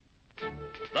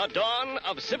The dawn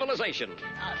of civilization.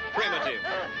 Primitive.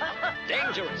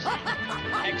 Dangerous.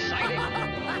 Exciting.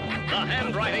 The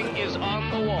handwriting is on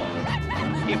the wall.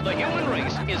 If the human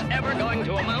race is ever going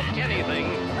to amount to anything,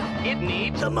 it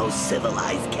needs the most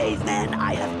civilized caveman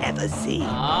I have ever seen.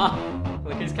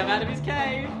 Look who's come out of his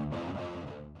cave.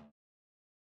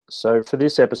 So for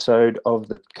this episode of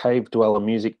the Cave Dweller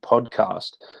Music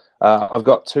Podcast, I've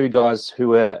got two guys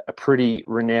who are pretty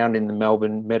renowned in the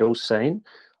Melbourne metal scene.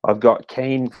 I've got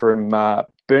Kene from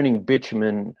Burning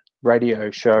Bitumen radio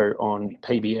show on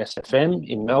PBS FM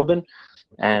in Melbourne,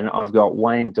 and I've got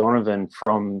Wayne Donovan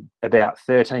from about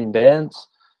 13 bands.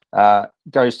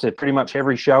 Goes to pretty much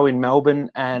every show in Melbourne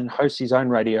and hosts his own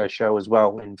radio show as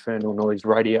well, Infernal Noize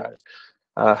Radio.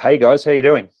 Hey guys, how you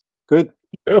doing? Good.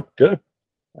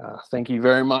 Thank you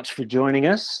very much for joining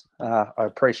us. I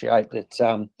appreciate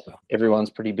that everyone's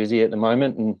pretty busy at the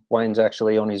moment, and Wayne's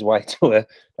actually on his way to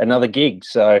another gig.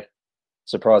 So,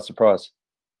 surprise, surprise.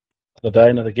 Another day,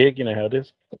 another gig. You know how it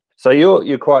is. So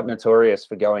you're quite notorious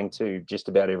for going to just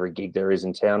about every gig there is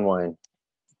in town, Wayne.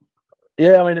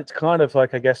 Yeah, I mean it's kind of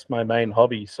like I guess my main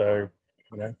hobby. So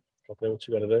you know, what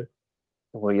you got to do.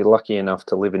 Well, you're lucky enough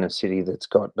to live in a city that's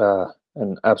got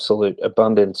an absolute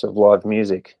abundance of live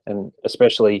music, and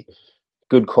especially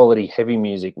good quality heavy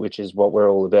music, which is what we're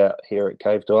all about here at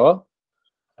Cave Dweller.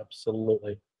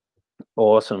 Absolutely.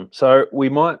 Awesome. So we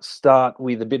might start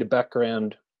with a bit of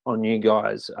background on you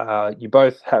guys. You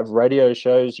both have radio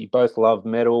shows, you both love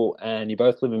metal, and you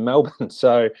both live in Melbourne.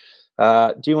 So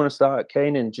do you want to start,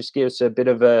 Kene, and just give us a bit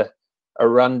of a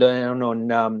rundown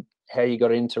on how you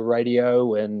got into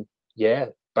radio and, yeah,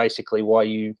 basically why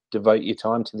you devote your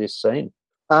time to this scene?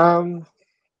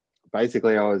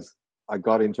 Basically, I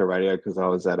got into radio because I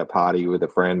was at a party with a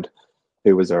friend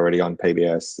who was already on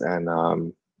PBS and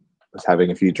was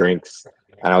having a few drinks,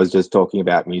 and I was just talking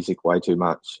about music way too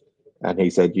much. And he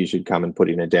said, you should come and put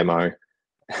in a demo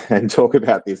and talk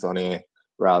about this on air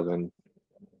rather than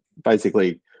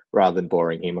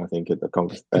boring him, I think, at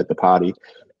the party.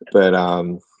 But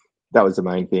that was the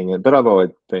main thing. But I've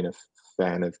always been a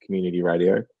fan of community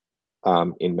radio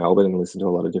in Melbourne and listened to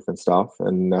a lot of different stuff.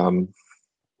 And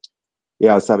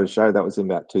I started a show. That was in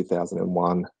about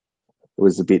 2001. It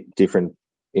was a bit different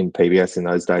in PBS in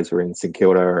those days. We were in St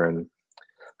Kilda, and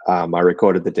I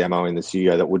recorded the demo in the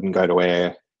studio that wouldn't go to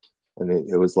air. And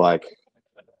it was like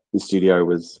the studio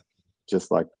was just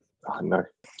like, I don't know,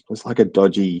 it was like a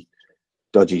dodgy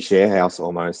share house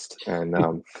almost,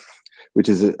 and which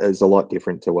is a lot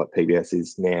different to what PBS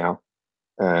is now.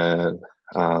 And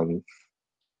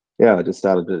I just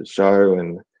started the show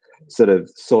and sort of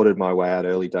sorted my way out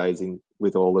early days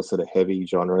with all the sort of heavy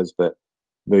genres, but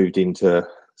moved into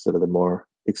sort of the more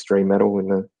extreme metal in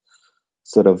the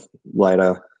sort of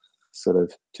later sort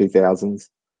of 2000s,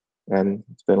 and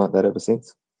it's been like that ever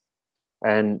since.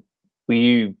 And were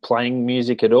you playing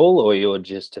music at all, or you're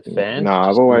just a fan? No,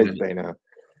 I've always been I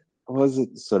was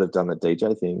sort of done the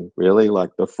DJ thing, really.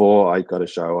 Like before I got a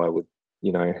show, I would,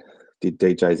 did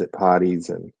DJs at parties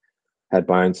and had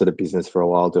my own sort of business for a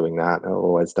while doing that. I've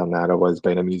always done that. I've always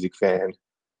been a music fan.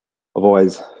 I've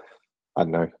always, I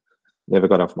don't know, never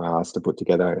got off my ass to put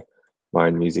together my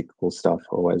own musical stuff.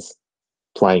 Always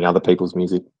playing other people's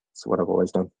music. That's what I've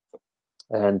always done.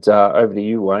 And over to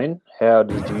you, Wayne. How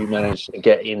did you manage to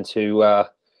get into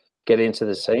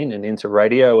the scene and into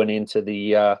radio and into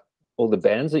the all the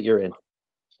bands that you're in?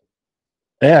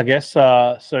 Yeah, I guess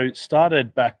so. It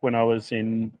started back when I was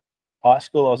in high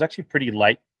school. I was actually pretty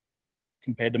late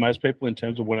compared to most people in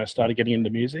terms of when I started getting into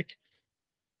music.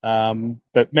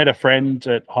 But met a friend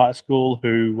at high school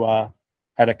who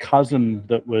had a cousin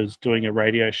that was doing a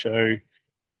radio show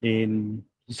in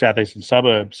the southeastern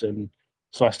suburbs, and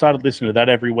so I started listening to that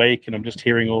every week, and I'm just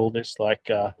hearing all this like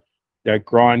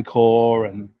grindcore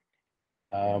and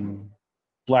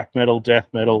black metal, death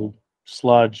metal,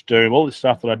 sludge, doom, all this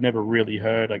stuff that I'd never really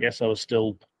heard. I guess I was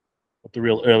still at the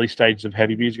real early stages of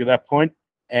heavy music at that point.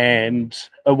 And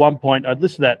at one point, I'd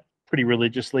listened to that pretty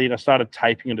religiously, and I started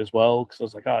taping it as well because I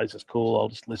was like, "Oh, this is cool. I'll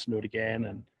just listen to it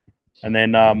again." And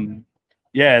then,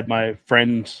 my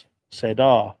friend said,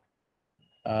 "Oh,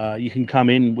 you can come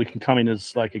in. We can come in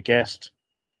as like a guest,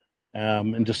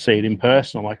 and just see it in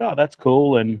person." I'm like, "Oh, that's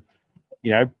cool." And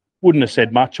wouldn't have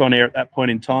said much on air at that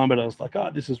point in time, but I was like, "Oh,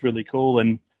 this is really cool."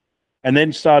 And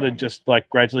then started just like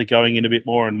gradually going in a bit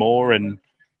more and more. And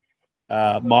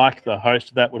Mike, the host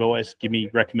of that, would always give me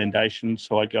recommendations.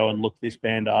 So I'd go and look this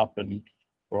band up, and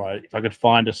if I could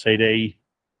find a CD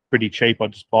pretty cheap,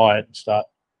 I'd just buy it and start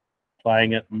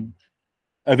playing it. And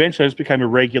eventually I just became a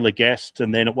regular guest.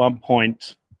 And then at one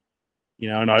point,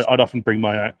 and I'd often bring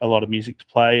a lot of music to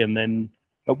play. And then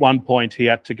at one point he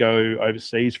had to go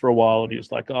overseas for a while, and he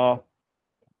was like, "Oh,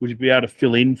 would you be able to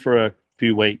fill in for a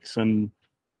few weeks?" And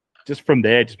just from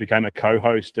there, just became a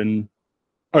co-host. And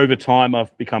over time,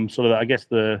 I've become sort of, I guess,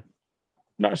 not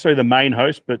necessarily the main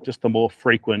host, but just the more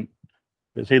frequent,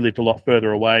 because he lived a lot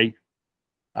further away,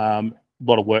 a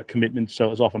lot of work commitments, so it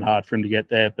was often hard for him to get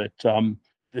there. But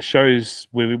the shows,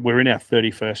 we're in our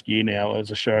 31st year now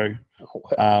as a show.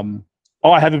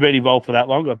 I haven't been involved for that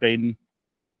long. I've been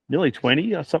nearly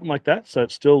 20 or something like that, so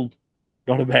it's still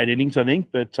not a bad innings, I think.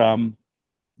 But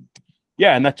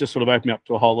yeah, and that just sort of opened me up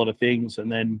to a whole lot of things.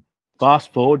 And then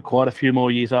fast forward quite a few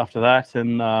more years after that,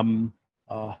 and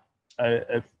a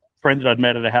friend that I'd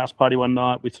met at a house party one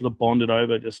night, we sort of bonded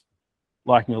over just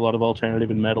liking a lot of alternative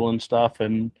and metal and stuff.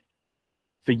 And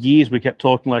for years we kept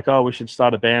talking like, oh, we should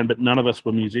start a band, but none of us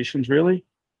were musicians really.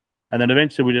 And then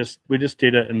eventually we just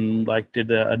did it, and like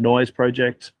did a Noize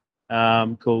project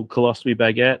called Colostomy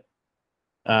Baguette.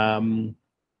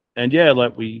 And yeah,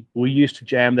 like we used to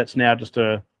jam. That's now just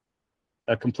a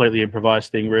completely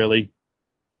improvised thing really.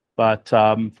 But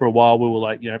for a while we were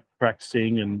like,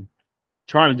 practicing and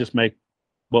trying to just make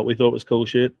what we thought was cool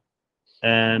shit.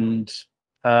 And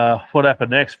what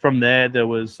happened next? From there, there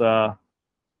used to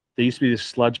be this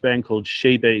sludge band called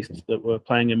She Beast that were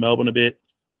playing in Melbourne a bit.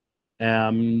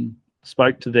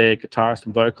 Spoke to their guitarist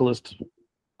and vocalist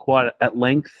quite at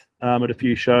length at a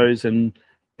few shows, and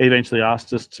he eventually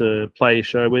asked us to play a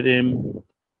show with him,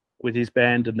 with his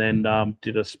band, and then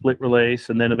did a split release.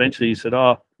 And then eventually he said,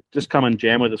 oh, just come and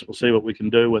jam with us. We'll see what we can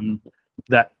do. And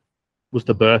that was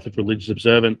the birth of Religious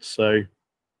Observance. So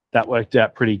that worked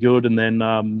out pretty good. And then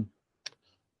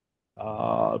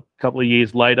a couple of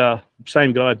years later,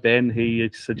 same guy, Ben, he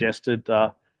suggested,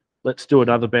 let's do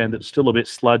another band that's still a bit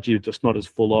sludgy, just not as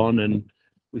full on. And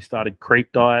we started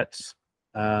Creep Diets.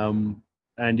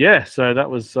 And yeah, so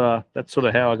that's sort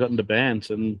of how I got into bands,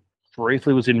 and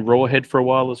briefly was in Rawhead for a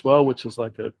while as well, which is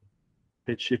like a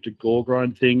pitch shifted gore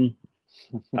grind thing.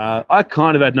 I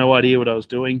kind of had no idea what I was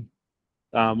doing.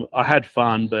 I had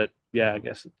fun, but yeah, I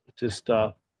guess it just,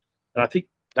 I think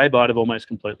they might have almost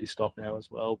completely stopped now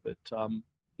as well. But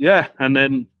yeah, and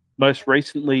then most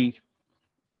recently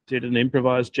did an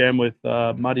improvised jam with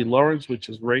Muddy Lawrence, which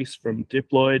is Reese from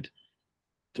Diploid,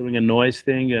 doing a Noize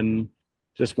thing, and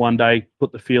just one day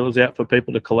put the feelers out for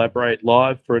people to collaborate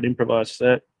live for an improvised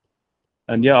set.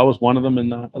 And yeah, I was one of them,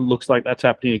 and it looks like that's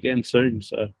happening again soon.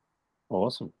 So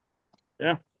awesome.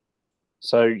 Yeah.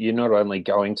 So you're not only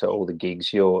going to all the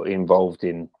gigs, you're involved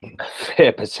in a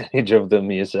fair percentage of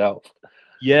them yourself.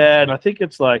 Yeah, and I think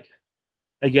it's like,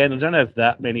 again, I don't have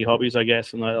that many hobbies, I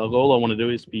guess, and like all I want to do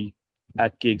is be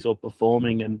at gigs or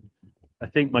performing. And I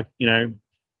think my,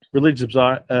 Religious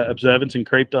Observance and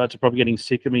Creep Diets are probably getting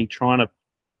sick of me trying to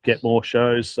get more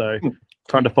shows. So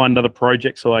trying to find another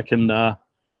project so I can not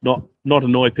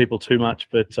annoy people too much,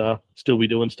 but still be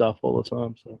doing stuff all the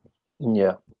time. So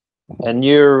yeah, and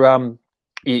you're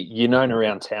you're known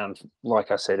around town,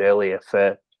 like I said earlier,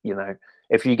 for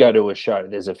if you go to a show,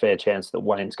 there's a fair chance that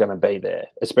Wayne's going to be there,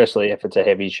 especially if it's a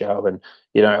heavy show. And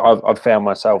I've found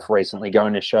myself recently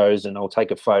going to shows, and I'll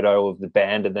take a photo of the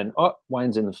band, and then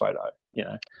Wayne's in the photo.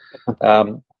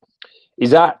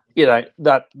 Is that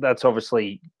that's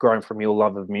obviously grown from your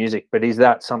love of music, but is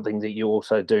that something that you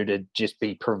also do to just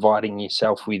be providing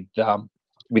yourself with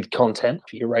content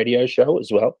for your radio show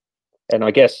as well? And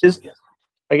I guess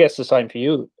the same for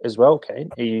you as well, Kane.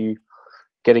 Are you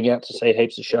getting out to see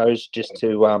heaps of shows just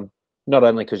to not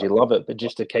only because you love it, but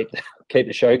just to keep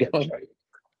the show going?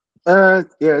 Yeah,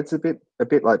 it's a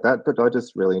bit like that, but I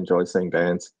just really enjoy seeing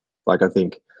bands. Like I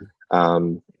think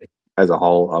as a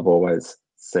whole, I've always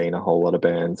seen a whole lot of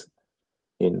bands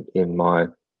in my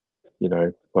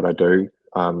what I do.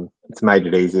 It's made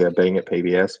it easier being at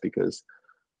PBS because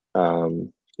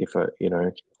if a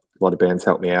lot of bands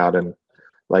help me out and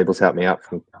labels help me out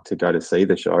to go to see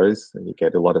the shows, and you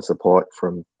get a lot of support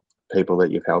from people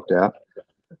that you've helped out.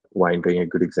 Wayne being a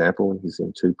good example. He's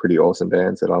in two pretty awesome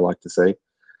bands that I like to see.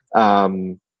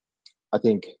 I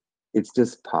think it's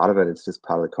just part of it. It's just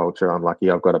part of the culture. I'm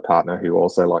lucky I've got a partner who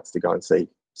also likes to go and see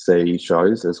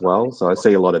shows as well. So I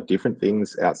see a lot of different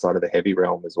things outside of the heavy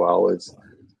realm as well as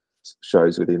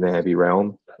shows within the heavy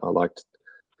realm.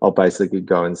 I'll basically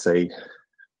go and see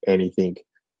anything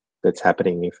that's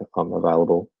happening if I'm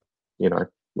available,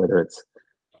 whether it's,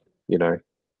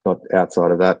 not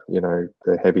outside of that,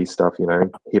 the heavy stuff,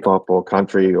 hip hop or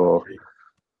country or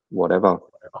whatever.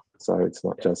 So it's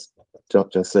not just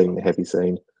seeing the heavy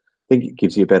scene. I think it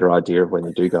gives you a better idea of when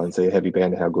you do go and see a heavy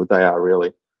band, how good they are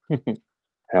really,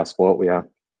 how spoilt we are.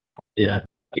 Yeah.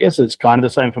 I guess it's kind of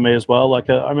the same for me as well. Like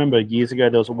I remember years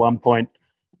ago, there was one point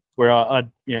where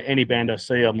any band I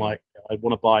see, I'm like, I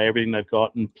want to buy everything they've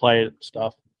got and play it and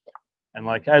stuff. And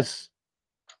like, as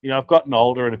I've gotten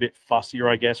older and a bit fussier,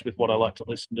 I guess, with what I like to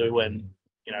listen to, and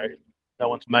no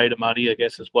one's made of money, I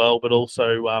guess, as well. But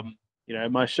also,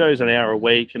 my show's an hour a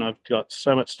week, and I've got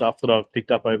so much stuff that I've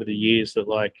picked up over the years that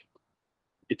like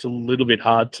it's a little bit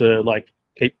hard to like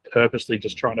keep purposely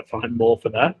just trying to find more for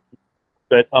that.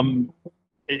 But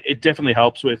it definitely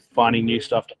helps with finding new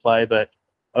stuff to play. But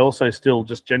I also still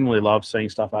just generally love seeing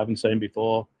stuff I haven't seen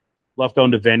before. Love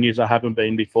going to venues I haven't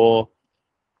been before.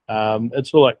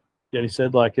 It's all like Jenny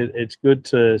said, like it's good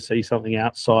to see something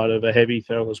outside of a heavy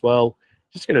throw as well.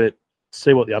 Just going to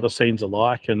see what the other scenes are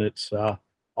like, and it's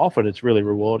often it's really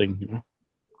rewarding.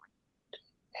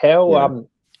 How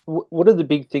what are the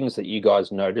big things that you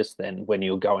guys notice then when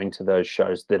you're going to those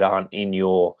shows that aren't in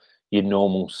your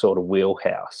normal sort of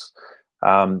wheelhouse?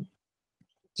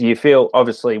 Do you feel,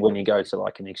 obviously, when you go to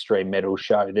like an extreme metal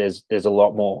show, there's a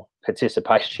lot more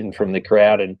participation from the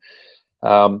crowd, and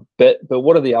but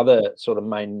what are the other sort of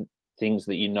main things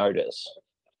that you notice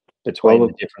between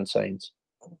the different scenes?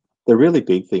 The really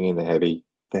big thing in the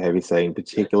heavy scene,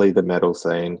 particularly the metal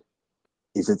scene,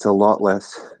 is it's a lot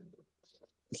less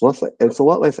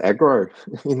aggro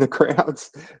in the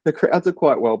crowds. The crowds are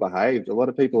quite well behaved. A lot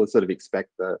of people sort of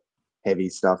expect the heavy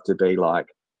stuff to be like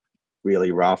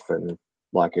really rough and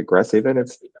like aggressive, and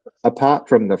it's apart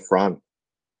from the front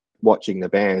watching the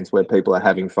bands where people are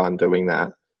having fun doing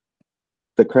that.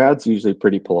 The crowd's usually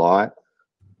pretty polite,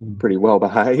 pretty well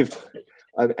behaved,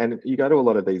 and you go to a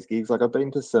lot of these gigs. Like I've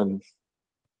been to some,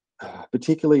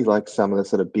 particularly like some of the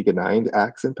sort of bigger named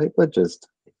acts, and people are just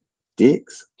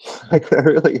dicks. Like they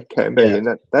really can be, and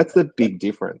that's the big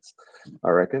difference.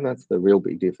 I reckon that's the real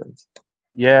big difference.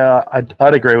 Yeah,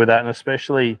 I'd agree with that, and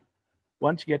especially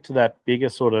once you get to that bigger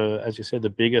sort of, as you said, the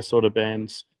bigger sort of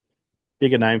bands,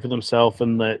 bigger name for themselves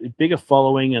and the bigger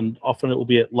following, and often it will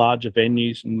be at larger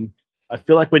venues. And I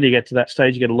feel like when you get to that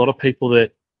stage, you get a lot of people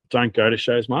that don't go to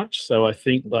shows much. So I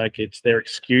think like it's their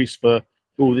excuse for,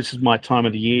 oh, this is my time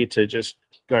of the year to just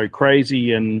go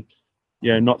crazy and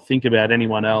not think about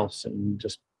anyone else and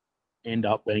just end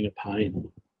up being a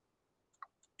pain.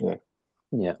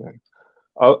 Yeah.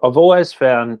 I've always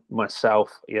found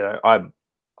myself,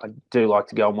 I do like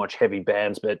to go and watch heavy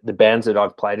bands, but the bands that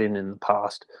I've played in the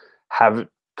past have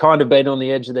kind of been on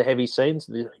the edge of the heavy scenes.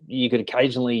 You could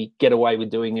occasionally get away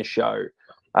with doing a show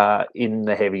in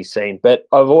the heavy scene, but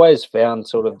I've always found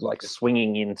sort of like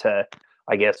swinging into,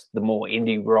 I guess, the more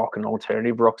indie rock and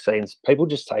alternative rock scenes, people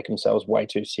just take themselves way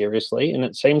too seriously. And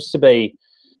it seems to be,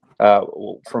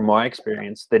 from my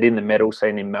experience, that in the metal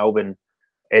scene in Melbourne,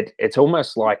 it's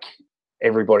almost like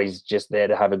everybody's just there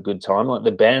to have a good time. Like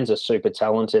the bands are super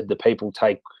talented. The people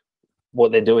take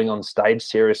what they're doing on stage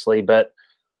seriously, but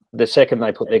the second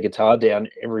they put their guitar down,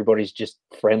 everybody's just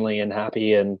friendly and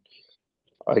happy. And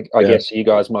I guess you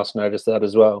guys must notice that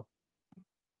as well.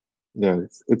 Yeah,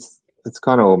 it's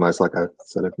kind of almost like a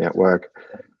sort of network.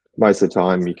 Most of the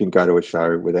time you can go to a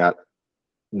show without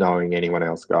knowing anyone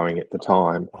else going at the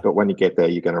time, but when you get there,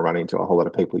 you're going to run into a whole lot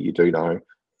of people you do know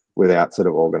without sort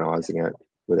of organizing it,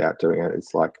 without doing it.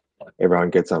 It's like everyone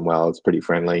gets on well. It's pretty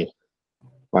friendly.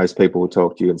 Most people will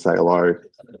talk to you and say hello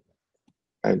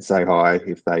and say hi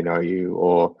if they know you,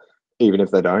 or even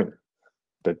if they don't,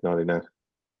 but not in a,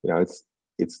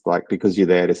 it's like, because you're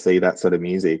there to see that sort of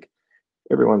music,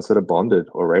 everyone's sort of bonded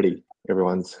already.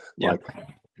 Everyone's like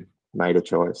made a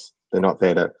choice. They're not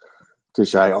there to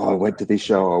say, oh, I went to this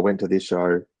show, or I went to this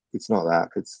show. It's not that.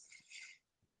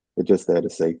 They're just there to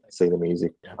see the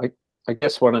music. I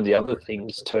guess one of the other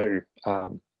things too,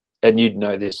 and you'd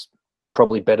know this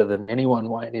probably better than anyone,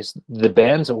 Wayne, is the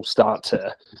bands all start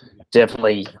to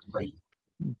definitely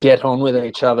get on with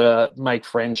each other, make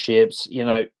friendships.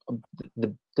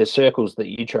 The circles that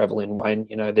you travel in, Wayne,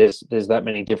 there's that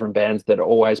many different bands that are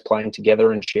always playing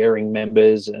together and sharing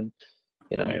members, and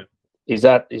is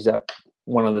that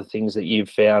one of the things that you've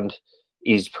found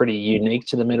is pretty unique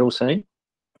to the metal scene?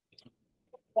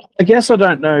 I guess I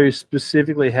don't know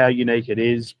specifically how unique it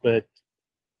is, but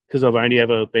because I've only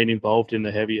ever been involved in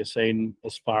the heavier scene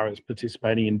as far as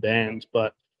participating in bands,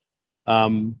 but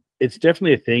it's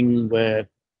definitely a thing where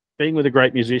being with a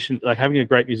great musician, like having a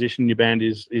great musician in your band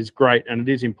is great, and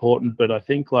it is important. But I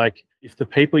think like if the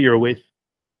people you're with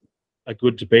are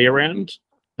good to be around,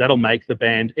 that'll make the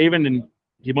band,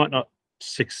 you might not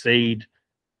succeed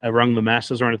among the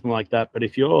masses or anything like that, but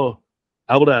if you're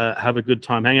able to have a good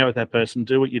time, hang out with that person,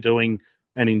 do what you're doing,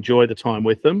 and enjoy the time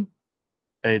with them,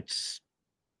 it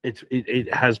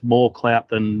has more clout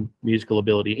than musical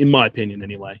ability, in my opinion,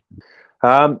 anyway.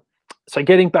 So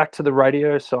getting back to the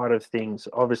radio side of things,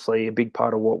 obviously a big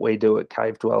part of what we do at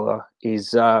Cave Dweller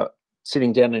is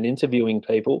sitting down and interviewing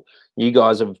people. You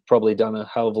guys have probably done a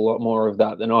hell of a lot more of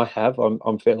that than I have.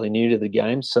 I'm fairly new to the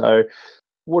game. So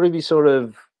what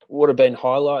have been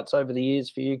highlights over the years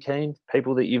for you, Kene?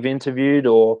 People that you've interviewed,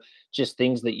 or just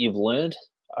things that you've learned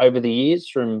over the years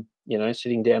from,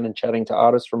 sitting down and chatting to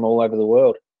artists from all over the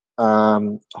world?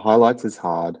 Highlights is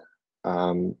hard.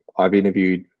 I've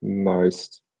interviewed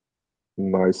most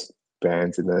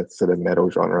bands in the sort of metal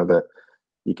genre that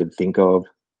you could think of,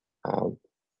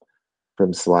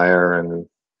 from Slayer and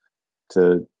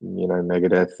to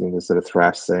Megadeth in the sort of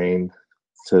thrash scene,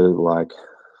 to like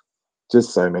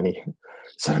just so many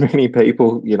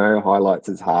people. Highlights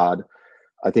is hard.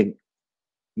 I think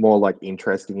more like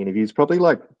interesting interviews, probably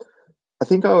like, I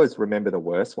think I always remember the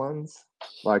worst ones.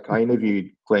 Like I interviewed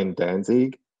Glenn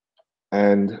Danzig,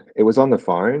 and it was on the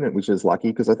phone, which was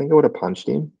lucky because I think I would have punched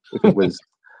him if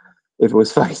it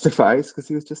was face to face, because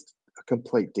he was just a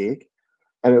complete dick.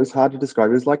 And it was hard to describe.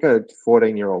 He was like a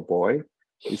 14-year-old boy.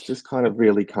 He's just kind of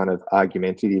really kind of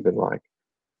argumentative and like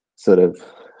sort of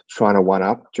trying to one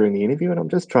up during the interview. And I'm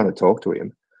just trying to talk to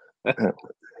him.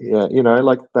 Yeah,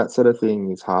 like that sort of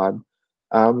thing is hard.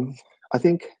 I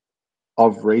think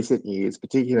of recent years,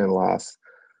 particularly in the last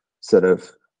sort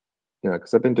of,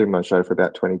 because I've been doing my show for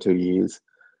about 22 years,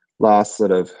 last sort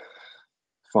of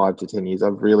 5 to 10 years,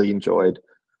 I've really enjoyed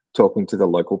talking to the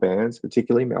local bands,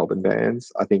 particularly Melbourne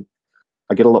bands. I think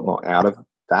I get a lot more out of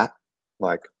that,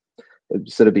 like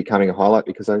it's sort of becoming a highlight,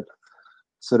 because I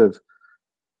sort of,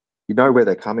 where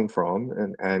they're coming from,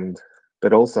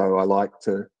 but also I like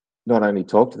to not only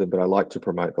talk to them, but I like to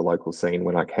promote the local scene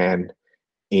when I can,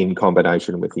 in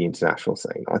combination with the international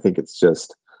scene. I think it's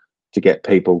just to get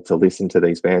people to listen to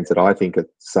these bands that I think are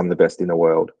some of the best in the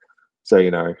world. So,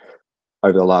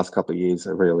 over the last couple of years, I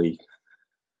really,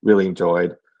 really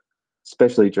enjoyed,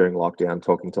 especially during lockdown,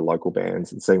 talking to local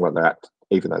bands and seeing what that,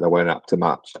 even though they weren't up to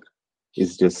much,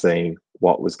 is just seeing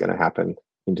what was going to happen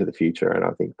into the future. And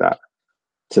I think that,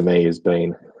 to me, has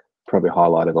been probably a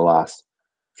highlight of the last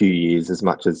few years, as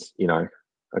much as,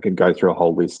 I could go through a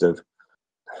whole list of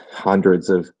hundreds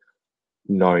of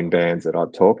known bands that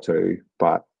I've talked to,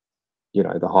 but,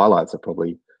 the highlights are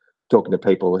probably talking to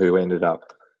people who ended up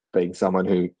being someone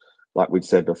who, like we'd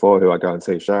said before, who I go and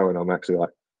see a show and I'm actually like,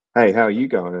 hey, how are you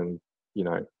going? And,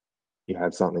 you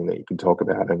have something that you can talk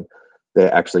about, and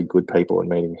they're actually good people, and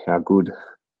meaning how good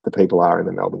the people are in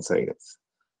the Melbourne scene.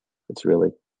 It's really,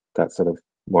 that's sort of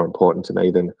more important to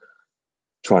me than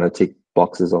trying to tick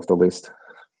boxes off the list.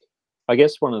 I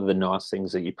guess one of the nice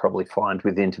things that you probably find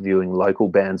with interviewing local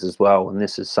bands as well, and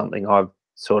this is something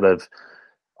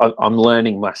I'm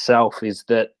learning myself, is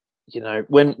that,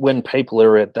 when people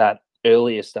are at that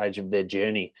earlier stage of their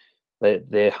journey,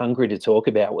 they're hungry to talk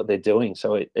about what they're doing.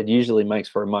 So it usually makes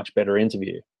for a much better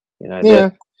interview.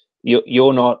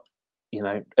 You're not,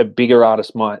 a bigger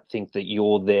artist might think that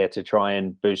you're there to try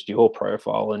and boost your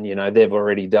profile, and, they've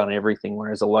already done everything.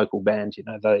 Whereas a local band,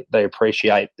 they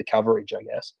appreciate the coverage, I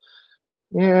guess.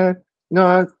 Yeah,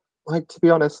 no, like, to be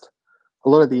honest, a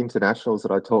lot of the internationals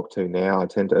that I talk to now, I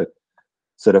tend to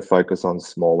sort of focus on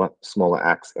smaller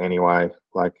acts anyway,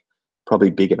 like probably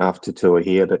big enough to tour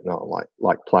here, but not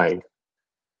like playing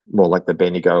more like the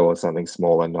Bendigo or something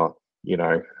smaller, not,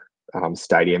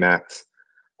 stadium acts.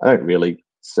 I don't really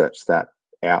search that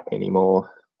out anymore.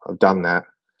 I've done that.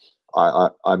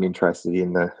 I'm interested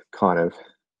in the kind of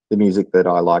the music that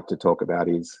I like to talk about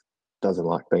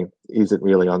isn't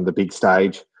really on the big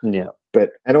stage. Yeah.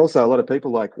 And also a lot of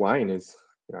people like Wayne is,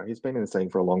 he's been in the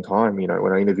scene for a long time.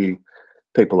 When I interview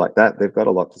people like that, they've got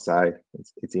a lot to say.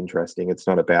 It's interesting. It's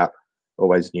not about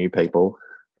always new people.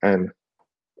 And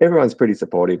everyone's pretty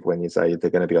supportive when you say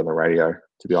they're going to be on the radio,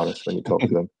 to be honest, when you talk to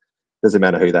them. Doesn't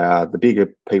matter who they are. The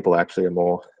bigger people actually are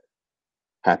more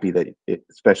happy that,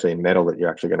 especially in metal, that you're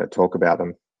actually going to talk about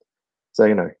them. So,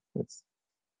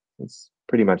 it's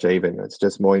pretty much even. It's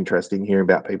just more interesting hearing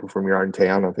about people from your own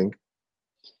town, I think.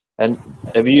 And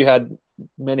have you had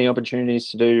many opportunities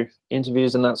to do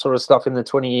interviews and that sort of stuff in the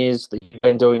 20 years that you've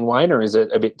been doing, Wayne, or is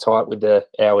it a bit tight with the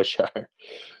hour show?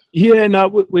 Yeah, no,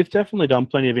 we've definitely done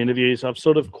plenty of interviews. I've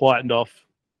sort of quietened off,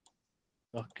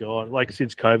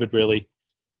 since COVID, really.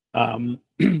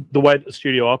 The way that the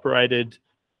studio operated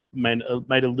made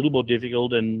it a little more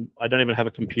difficult, and I don't even have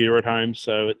a computer at home,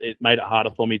 so it made it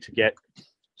harder for me to get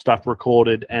stuff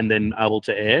recorded and then able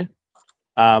to air.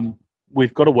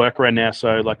 We've got a workaround now,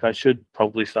 so I should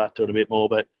probably start doing a bit more,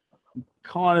 but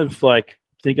kind of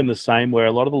thinking the same, where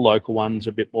a lot of the local ones are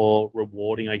a bit more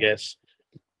rewarding, I guess.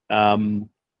 And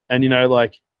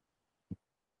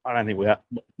I don't think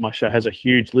my show has a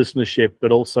huge listenership,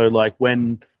 but also like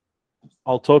when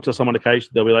I'll talk to someone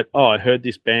occasionally, they'll be like, "Oh, I heard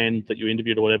this band that you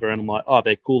interviewed or whatever," and I'm like, "Oh,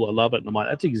 they're cool, I love it," and I'm like,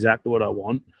 "That's exactly what I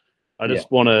want." I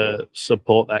just want to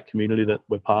support that community that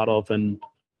we're part of, and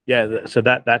so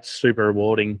that's super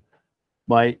rewarding.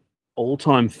 My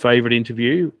all-time favorite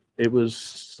interview, it was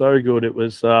so good. It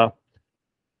was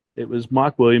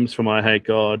Mike Williams from I Hate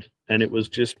God, and it was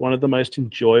just one of the most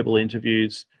enjoyable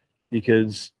interviews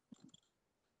because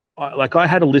I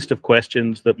had a list of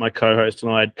questions that my co-host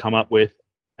and I had come up with,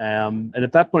 and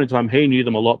at that point in time, he knew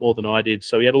them a lot more than I did,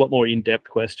 so he had a lot more in-depth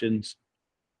questions.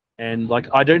 And like,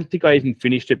 I don't think I even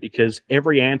finished it because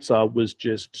every answer was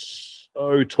just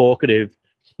so talkative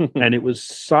and it was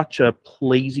such a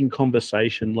pleasing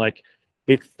conversation. Like,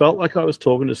 it felt like I was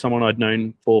talking to someone I'd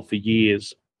known for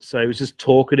years. So it was just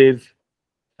talkative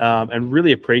and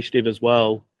really appreciative as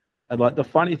well. And like, the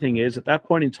funny thing is, at that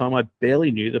point in time, I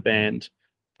barely knew the band.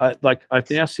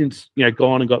 I've now since,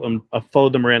 gone and got them. I've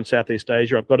followed them around Southeast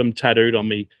Asia. I've got them tattooed on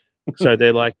me. So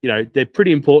they're like, they're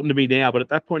pretty important to me now. But at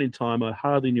that point in time, I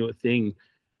hardly knew a thing.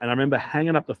 And I remember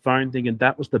hanging up the phone thinking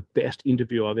that was the best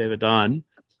interview I've ever done.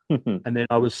 And then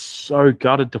I was so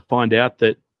gutted to find out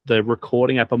that the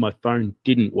recording app on my phone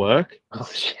didn't work. Oh,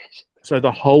 shit. So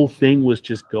the whole thing was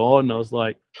just gone. And I was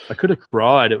like, I could have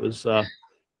cried. It was, that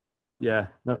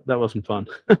wasn't fun.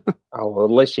 Oh, well,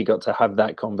 at least you got to have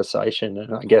that conversation.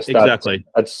 And I guess Exactly.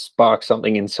 that sparked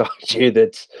something inside you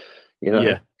that's,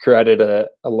 created a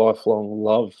lifelong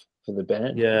love for the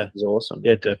band. Yeah. It was awesome.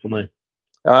 Yeah, definitely.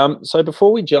 So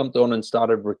before we jumped on and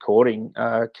started recording,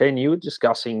 Ken, you were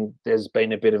discussing there's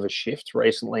been a bit of a shift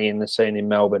recently in the scene in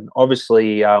Melbourne.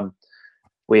 Obviously,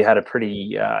 we had a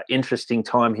pretty interesting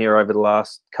time here over the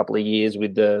last couple of years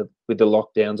with the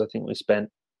lockdowns. I think we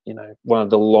spent, one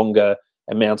of the longer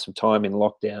amounts of time in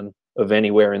lockdown of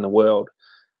anywhere in the world.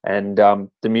 And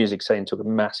the music scene took a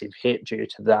massive hit due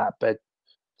to that. But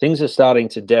things are starting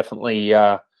to definitely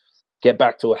get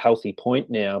back to a healthy point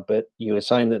now. But you were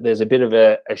saying that there's a bit of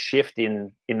a shift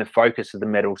in the focus of the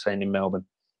metal scene in Melbourne.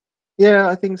 Yeah,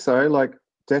 I think so. Like,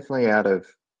 definitely out of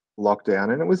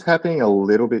lockdown. And it was happening a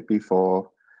little bit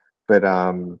before, but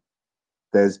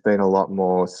there's been a lot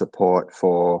more support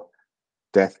for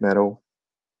death metal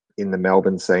in the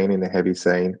Melbourne scene, in the heavy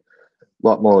scene. A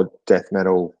lot more death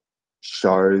metal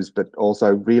shows, but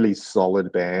also really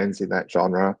solid bands in that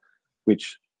genre,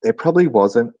 which there probably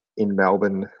wasn't in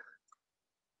Melbourne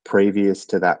previous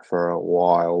to that for a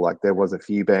while. Like, there was a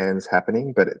few bands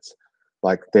happening, but it's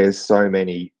like there's so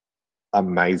many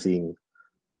amazing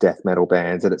death metal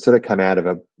bands, and it's sort of come out of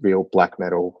a real black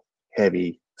metal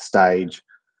heavy stage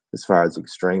as far as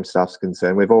extreme stuff's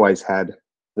concerned. We've always had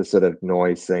the sort of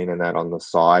noise scene and that on the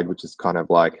side, which is kind of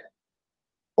like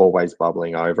always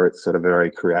bubbling over. It's sort of a very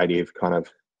creative kind of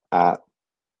art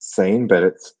scene, but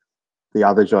it's the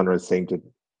other genres seem to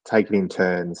take it in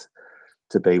turns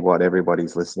to be what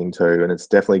everybody's listening to, and it's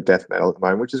definitely death metal at the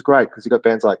moment, which is great because you've got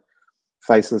bands like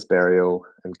Faceless Burial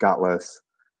and Gutless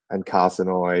and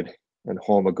Carcinoid and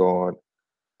Hormagaunt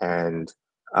and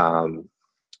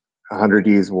 100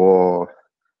 Years War,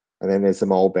 and then there's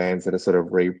some old bands that are sort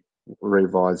of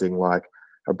revising like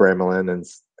a Bremelin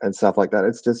and stuff like that.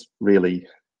 It's just really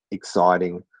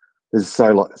exciting. There's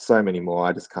so many more.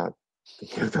 I just can't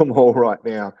think of them all right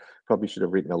now. Probably should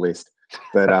have written a list,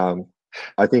 but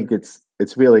I think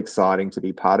it's really exciting to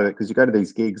be part of it because you go to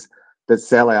these gigs that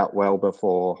sell out well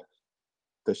before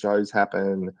the shows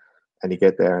happen, and you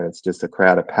get there and it's just a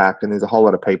crowd of packed, and there's a whole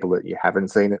lot of people that you haven't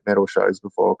seen at metal shows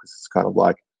before because it's kind of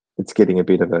like it's getting a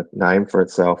bit of a name for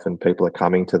itself and people are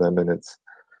coming to them, and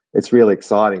it's really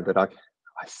exciting. But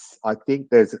I think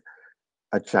there's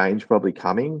a change probably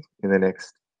coming in the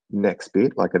next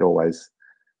bit. Like, it always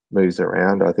moves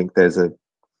around. I think there's a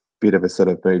bit of a sort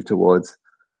of move towards,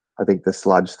 I think the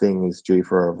sludge thing is due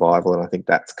for a revival, and I think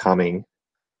that's coming.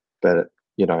 But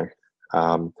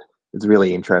it's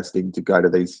really interesting to go to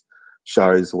these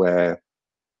shows where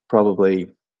probably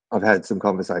I've had some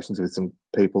conversations with some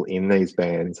people in these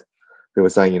bands who were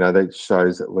saying, these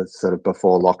shows that was sort of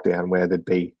before lockdown where there'd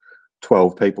be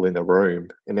 12 people in the room,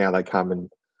 and now they come and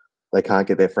they can't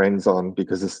get their friends on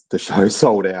because the show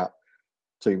sold out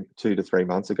 2 to 3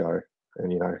 months ago,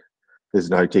 and there's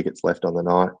no tickets left on the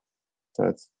night.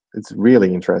 So it's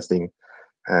really interesting,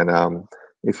 and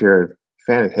if you're a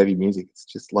fan of heavy music, it's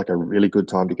just like a really good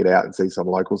time to get out and see some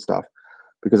local stuff,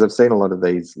 because I've seen a lot of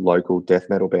these local death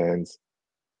metal bands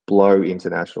blow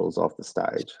internationals off the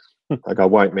stage. Like, I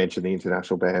won't mention the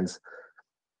international bands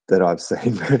that I've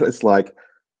seen, but it's like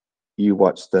you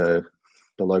watch the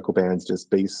local bands just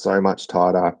be so much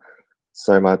tighter,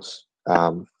 so much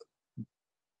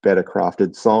better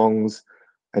crafted songs,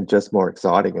 and just more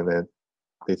exciting. And then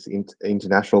this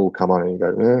international will come on and you go,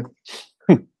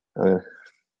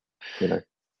 you know,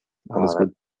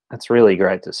 understood. That's really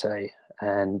great to see.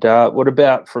 And what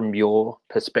about from your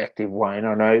perspective, Wayne?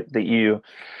 I know that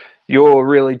you're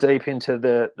really deep into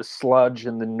the sludge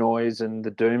and the noise and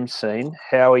the doom scene.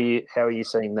 How are you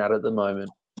seeing that at the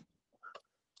moment?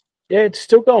 Yeah, it's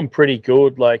still going pretty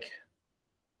good. Like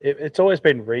it's always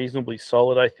been reasonably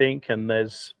solid, I think. And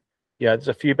there's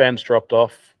a few bands dropped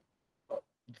off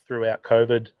throughout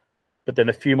COVID, but then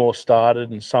a few more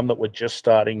started, and some that were just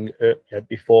starting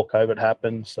before COVID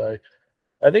happened. So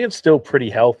I think it's still pretty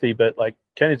healthy. But like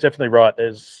Kenny's definitely right.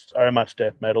 There's so much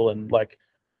death metal and like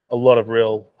a lot of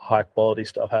real high quality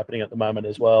stuff happening at the moment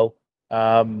as well.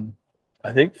 I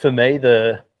think for me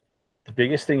the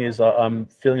biggest thing is I'm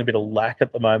feeling a bit of lack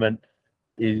at the moment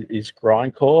is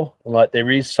grindcore. Like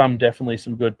there is definitely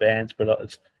some good bands,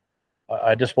 but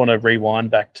I just want to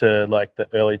rewind back to like the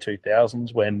early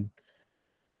 2000s when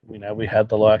we had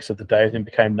the likes of the Days and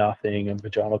Became Nothing and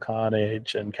Vaginal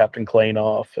Carnage and Captain Clean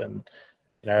Off and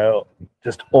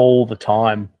just all the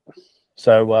time.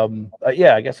 So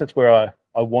I guess that's where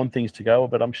I want things to go,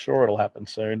 but I'm sure it'll happen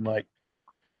soon. But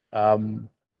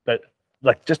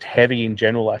like just heavy in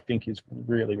general, I think is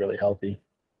really, really healthy.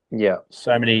 Yeah.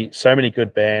 So many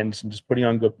good bands and just putting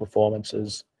on good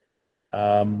performances.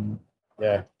 I'm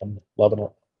loving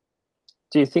it.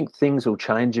 Do you think things will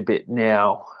change a bit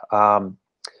now? I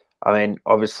mean,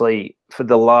 obviously for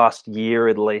the last year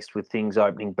at least, with things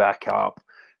opening back up,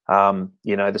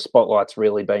 the spotlight's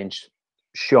really been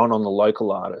shone on the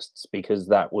local artists because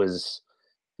that was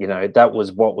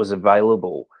what was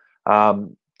available.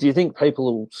 Do you think people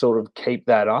will sort of keep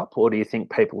that up, or do you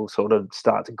think people will sort of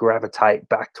start to gravitate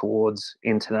back towards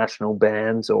international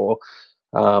bands? Or,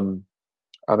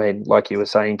 I mean, like you were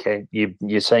saying, Ken,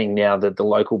 you're seeing now that the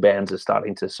local bands are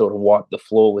starting to sort of wipe the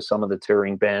floor with some of the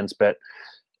touring bands. But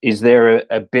is there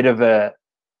a bit of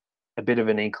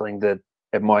an inkling that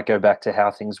it might go back to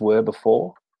how things were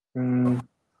before?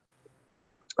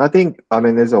 I think,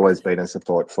 there's always been a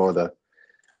support for the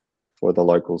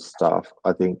local stuff.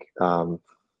 I think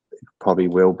probably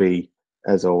will be,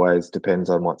 as always, depends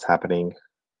on what's happening.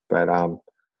 But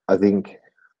I think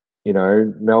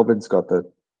Melbourne's got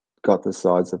the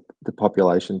size of the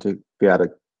population to be able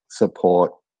to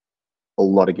support a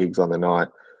lot of gigs on the night.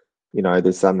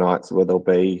 There's some nights where there'll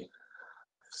be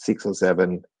 6 or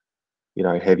 7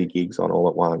 heavy gigs on all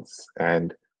at once,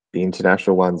 and the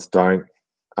international ones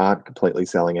aren't completely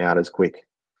selling out as quick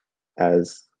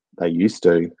as they used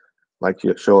to. Like,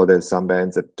 sure, there's some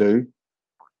bands that do,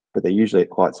 but they're usually at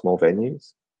quite small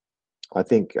venues. I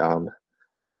think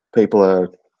people are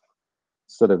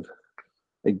sort of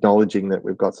acknowledging that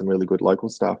we've got some really good local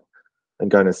stuff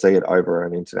and going to see it over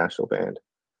an international band.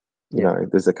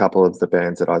 There's a couple of the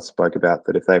bands that I spoke about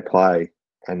that if they play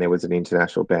and there was an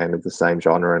international band of the same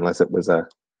genre, unless it was a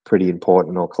pretty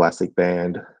important or classic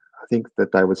band, I think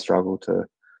that they would struggle to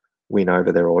win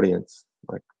over their audience.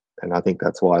 And I think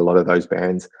that's why a lot of those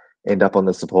bands end up on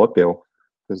the support bill,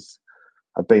 because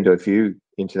I've been to a few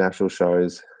international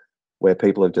shows where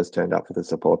people have just turned up for the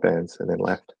support bands and then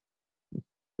left,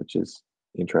 which is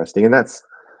interesting. And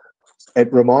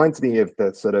it reminds me of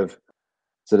the sort of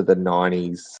the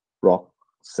 90s rock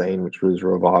scene, which was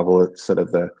revival at sort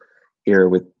of the era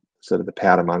with sort of the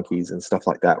Powder Monkeys and stuff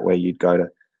like that, where you'd go to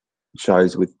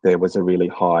shows there was a really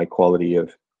high quality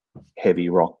of heavy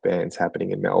rock bands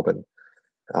happening in Melbourne.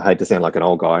 I hate to sound like an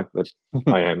old guy, but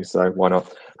I am, so why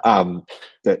not?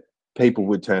 That people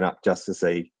would turn up just to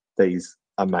see these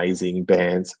amazing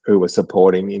bands who were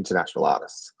supporting international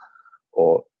artists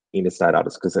or interstate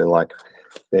artists, because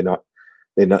they're not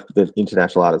the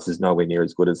international artist is nowhere near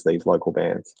as good as these local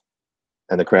bands,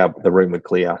 and the room would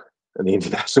clear, and the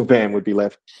international band would be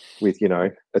left with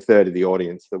a third of the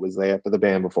audience that was there for the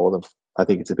band before them. I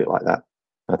think it's a bit like that.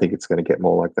 I think it's going to get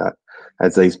more like that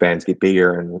as these bands get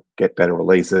bigger and get better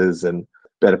releases and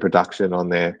better production on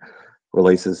their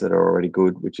releases that are already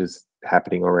good, which is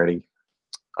happening already.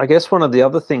 I guess one of the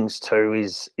other things too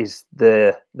is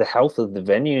the health of the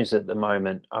venues at the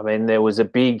moment. I mean, there was a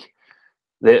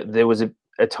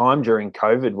time during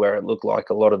COVID where it looked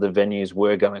like a lot of the venues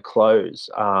were going to close,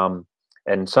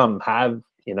 and some have,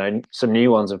 some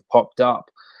new ones have popped up.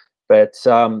 But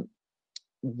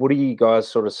what are you guys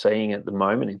sort of seeing at the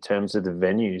moment in terms of the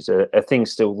venues? Are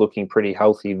things still looking pretty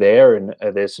healthy there, and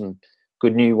are there some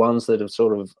good new ones that have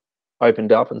sort of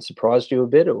opened up and surprised you a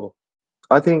bit? Or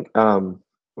I think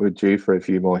we're due for a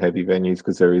few more heavy venues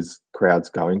because there is crowds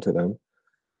going to them.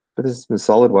 But there's some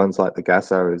solid ones, like the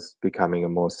Gasso is becoming a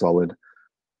more solid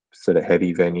sort of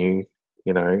heavy venue,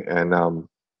 and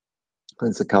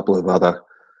there's a couple of other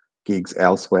gigs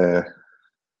elsewhere,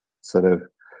 sort of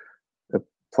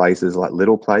places like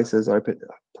little places open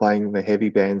playing the heavy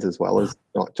bands as well as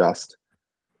not just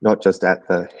at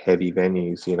the heavy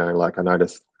venues. You know, like I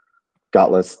noticed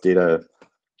Gutless did a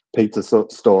pizza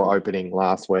store opening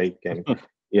last week, and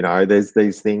you know, there's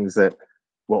these things that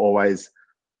were always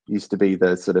used to be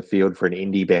the sort of field for an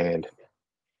indie band,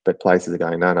 but places are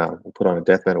going, no, we'll put on a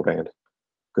death metal band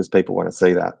because people want to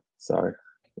see that. So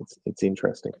it's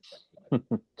interesting.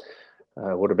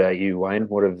 What about you, Wayne?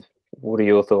 What are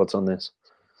your thoughts on this?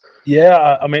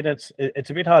 Yeah, I mean, it's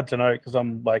a bit hard to know because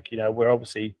I'm like, you know, we're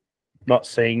obviously not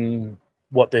seeing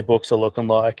what their books are looking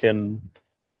like and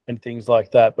things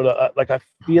like that. But I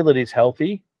feel it is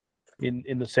healthy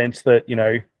in the sense that, you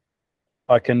know,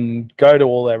 I can go to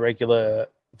all their regular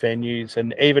venues,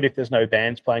 and even if there's no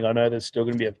bands playing, I know there's still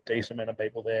going to be a decent amount of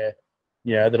people there,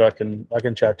 you know, that I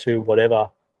can chat to, whatever.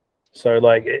 So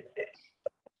like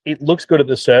it looks good at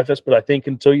the surface, but I think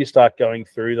until you start going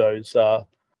through those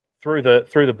through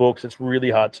the books, it's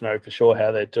really hard to know for sure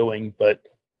how they're doing. But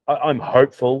I'm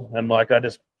hopeful, and like I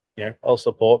just, you know, I'll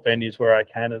support venues where I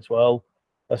can as well.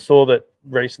 I saw that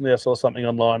recently. I saw something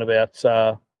online about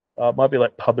it might be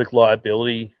like public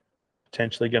liability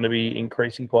potentially going to be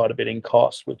increasing quite a bit in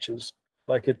cost, which is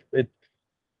like it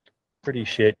pretty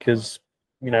shit because,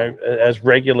 you know, as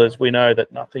regulars we know that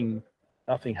nothing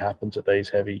happens at these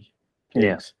heavy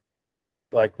gigs.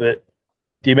 Yeah. Like the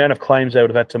amount of claims they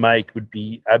would have had to make would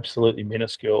be absolutely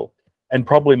minuscule. And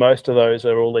probably most of those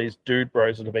are all these dude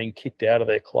bros that have been kicked out of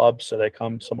their clubs, so they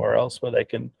come somewhere else where they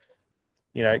can,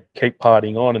 you know, keep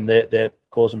partying on, and they're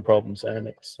causing problems. And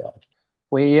it's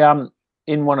we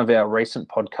in one of our recent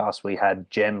podcasts we had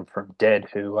Jem from Dead,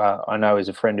 who I know is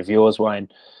a friend of yours, Wayne.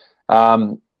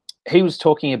 He was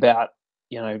talking about,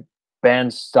 you know,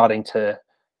 bands starting to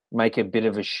make a bit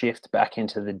of a shift back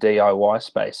into the DIY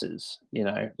spaces, you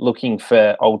know, looking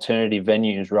for alternative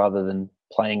venues rather than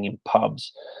playing in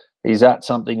pubs. Is that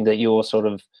something that you're sort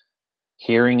of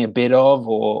hearing a bit of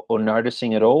or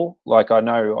noticing at all? Like I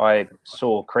know I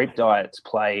saw Creep Diets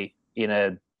play in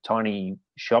a tiny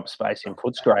shop space in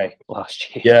Footscray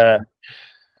last year. Yeah.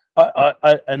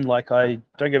 I and like, I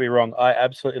don't get me wrong, I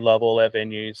absolutely love all our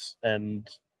venues, and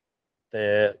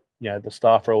they're, you know, the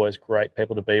staff are always great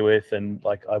people to be with, and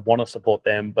like I want to support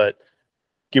them, but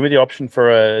give me the option for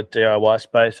a DIY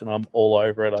space and I'm all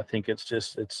over it. I think it's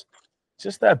just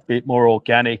that bit more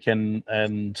organic, and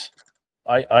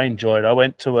I enjoyed. I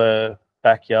went to a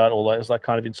backyard, although it was like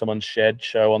kind of in someone's shed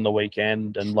show on the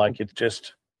weekend, and like it's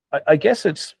just I guess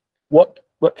it's what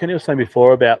Kenny was saying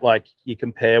before about like you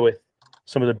compare with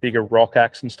some of the bigger rock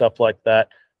acts and stuff like that,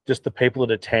 just the people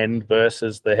that attend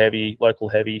versus the local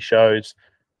heavy shows,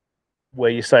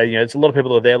 where you say, you know, there's a lot of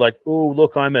people that are there like, oh,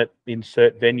 look, I'm at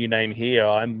insert venue name here.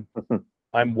 I'm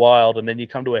wild. And then you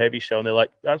come to a heavy show and they're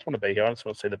like, I just want to be here. I just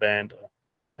want to see the band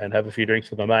and have a few drinks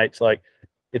with my mates. Like,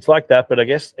 it's like that, but I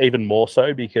guess even more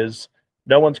so because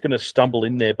no one's going to stumble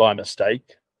in there by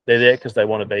mistake. They're there because they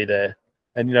want to be there.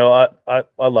 And, you know, I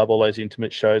love all those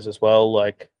intimate shows as well.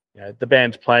 Like, you know, the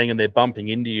band's playing and they're bumping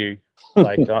into you.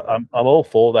 Like, I'm all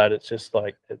for that. It's just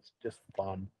like, it's just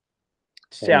fun.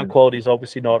 Sound quality is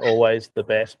obviously not always the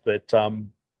best, but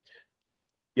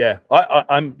yeah,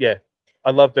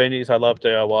 I love venues, I love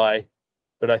DIY,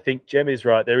 but I think Jem is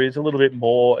right. There is a little bit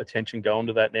more attention going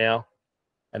to that now,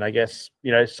 and I guess,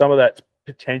 you know, some of that's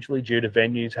potentially due to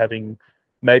venues having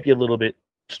maybe a little bit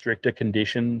stricter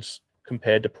conditions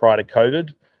compared to prior to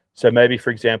COVID. So maybe,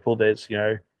 for example, there's, you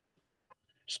know,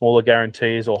 smaller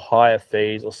guarantees or higher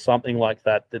fees or something like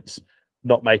that that's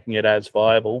not making it as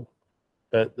viable.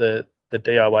 But the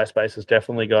DIY space has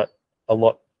definitely got a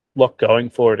lot going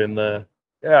for it in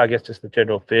I guess just the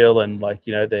general feel, and like,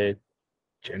 you know, they're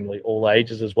generally all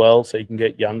ages as well, so you can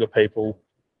get younger people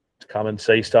to come and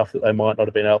see stuff that they might not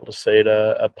have been able to see at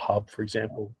a pub, for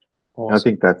example. Awesome. I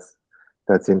think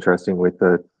that's interesting with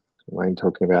the Wayne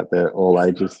talking about the all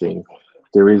ages thing.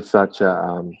 There is such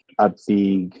a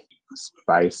big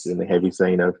space in the heavy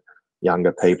scene of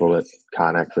younger people that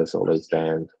can't access all these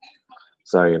bands.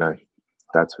 So, you know,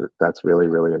 that's really,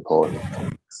 really important.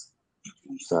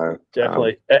 So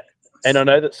definitely. And I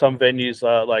know that some venues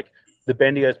are like, the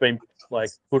Bendigo has been like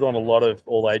put on a lot of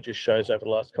all ages shows over the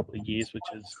last couple of years, which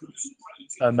is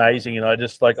amazing. And I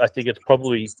think there's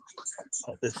probably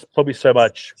so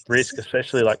much risk,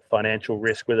 especially like financial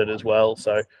risk with it as well.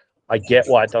 So I get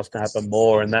why it doesn't happen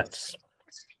more, and that's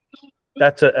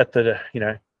at the, you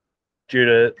know, due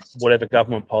to whatever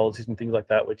government policies and things like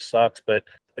that, which sucks. But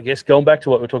I guess going back to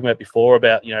what we were talking about before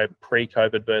about, you know,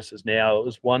 pre-COVID versus now, it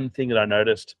was one thing that I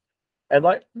noticed, and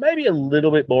like maybe a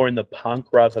little bit more in the punk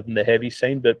rather than the heavy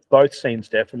scene, but both scenes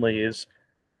definitely is,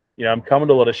 I'm coming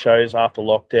to a lot of shows after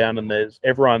lockdown, and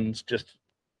everyone's just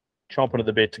chomping at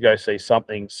the bit to go see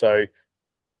something. So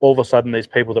all of a sudden, these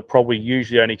people that probably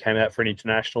usually only came out for an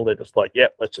international, they're just like,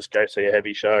 yep, let's just go see a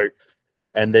heavy show.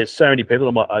 And there's so many people,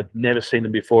 I'm like, I've never seen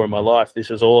them before in my life.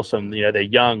 This is awesome. They're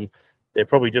young. They're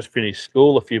probably just finished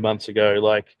school a few months ago.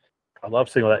 Like, I love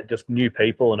seeing all that, just new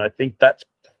people. And I think that's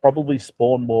probably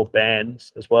spawned more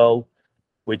bands as well,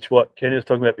 which what Kene was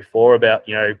talking about before about,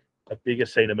 a bigger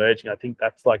scene emerging. I think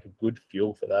that's like a good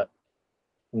fuel for that.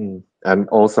 And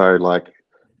also, like,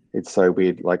 it's so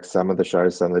weird, like some of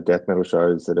the death metal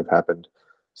shows that have happened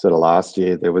sort of last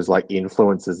year, there was like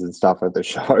influencers and stuff at the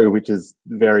show, which is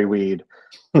very weird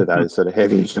for those sort of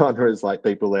heavy genres, like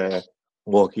people there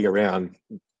walking around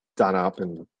done up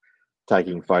and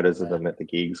taking photos of them at the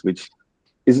gigs, which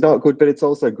is not good, but it's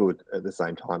also good at the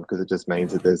same time because it just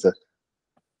means that there's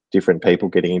different people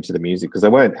getting into the music because they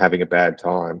weren't having a bad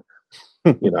time.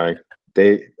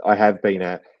 I have been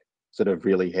at sort of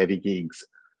really heavy gigs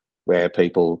where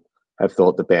people have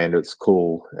thought the band was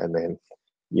cool and then,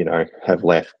 have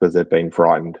left because they've been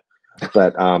frightened.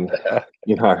 But,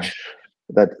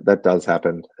 that does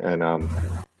happen. And,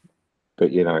 but,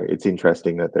 it's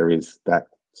interesting that there is that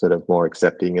sort of more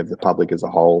accepting of the public as a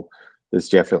whole. There's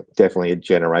definitely a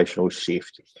generational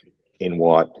shift in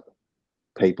what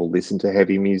people listen to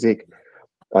heavy music.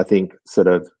 I think sort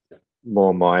of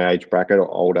more my age bracket or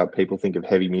older people think of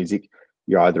heavy music,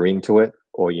 you're either into it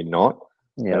or you're not.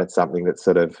 Yeah. And it's something that's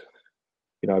sort of,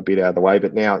 a bit out of the way.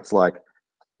 But now it's like,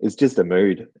 it's just a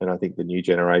mood. And I think the new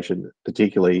generation,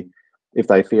 particularly if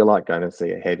they feel like going to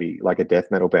see a heavy, like a death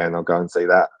metal band, they'll go and see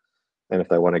that. And if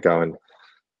they want to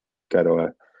go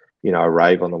to a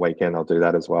rave on the weekend, they'll do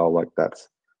that as well. Like that's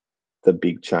the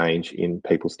big change in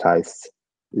people's tastes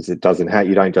is you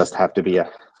don't just have to be a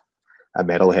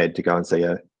metalhead to go and see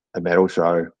a metal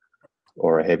show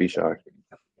or a heavy show.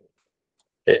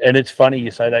 And it's funny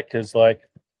you say that because like,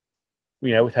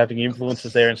 with having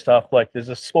influences there and stuff, like there's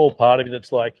a small part of it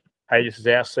that's like, hey, this is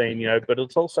our scene, but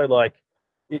it's also like,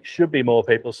 it should be more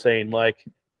people's scene. Like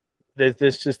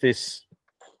there's just this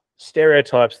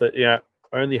stereotypes that,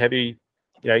 only heavy,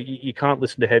 you can't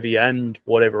listen to heavy and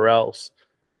whatever else.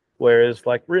 Whereas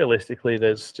like realistically,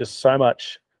 there's just so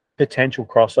much potential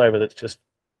crossover that's just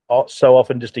so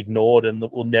often just ignored and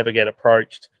that will never get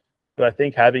approached. But I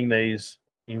think having these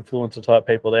influencer type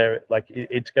people there, like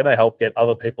it's going to help get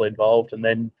other people involved, and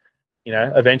then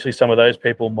eventually some of those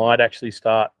people might actually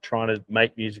start trying to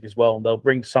make music as well, and they'll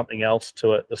bring something else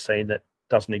to it, the scene that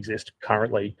doesn't exist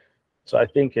currently. So I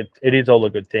think it is all a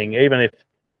good thing, even if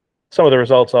some of the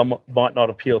results might not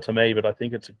appeal to me, but I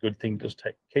think it's a good thing. Just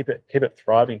keep it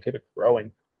thriving, keep it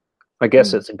growing. I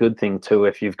guess it's a good thing too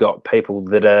if you've got people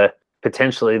that are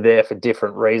potentially there for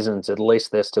different reasons. At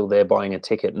least they're still there buying a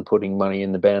ticket and putting money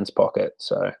in the band's pocket.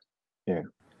 So yeah,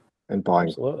 and buying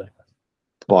Absolutely.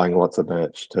 Buying lots of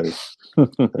merch too.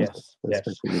 Yes.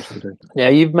 Now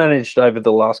you've managed over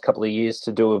the last couple of years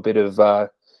to do a bit of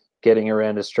getting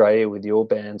around Australia with your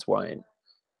bands, Wayne.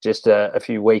 Just a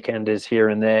few weekenders here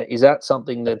and there. Is that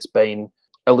something that's been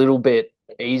a little bit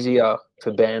easier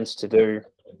for bands to do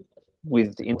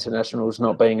with internationals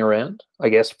not being around? I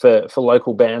guess for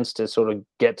local bands to sort of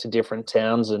get to different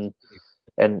towns and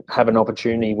have an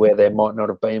opportunity where there might not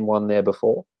have been one there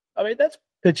before? I mean, that's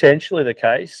potentially the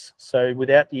case. So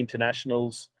without the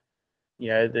internationals,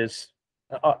 there's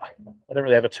I don't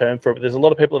really have a term for it, but there's a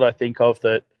lot of people that I think of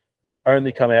that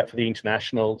only come out for the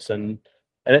internationals, and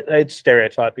it's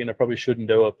stereotyping. I probably shouldn't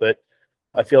do it, but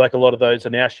I feel like a lot of those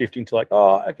are now shifting to like,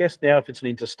 oh, I guess now if it's an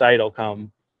interstate, I'll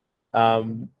come.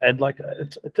 And like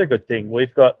it's a good thing.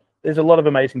 There's a lot of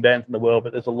amazing bands in the world,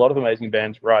 but there's a lot of amazing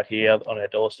bands right here on our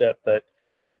doorstep that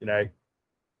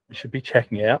we should be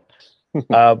checking out.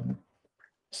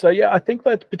 So yeah, I think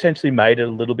that's potentially made it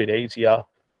a little bit easier,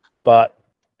 but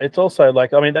it's also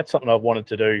like, I mean, that's something I've wanted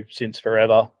to do since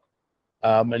forever.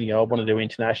 And I want to do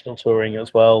international touring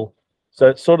as well. So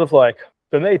it's sort of like,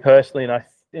 for me personally, and I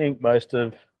think most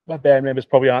of my band members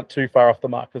probably aren't too far off the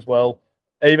mark as well.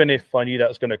 Even if I knew that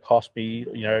was going to cost me,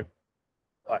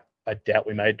 I doubt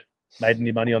we made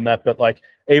any money on that. But like,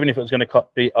 even if it was going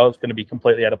to I was going to be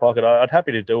completely out of pocket, I'd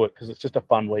happy to do it because it's just a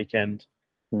fun weekend.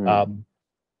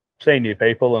 Seeing new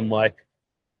people, and like,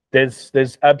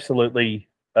 there's absolutely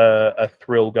a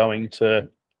thrill going to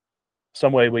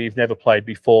somewhere where you've never played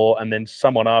before, and then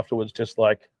someone afterwards just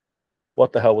like,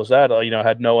 what the hell was that? I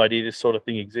had no idea this sort of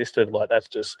thing existed. Like,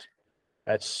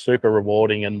 that's super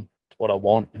rewarding and what I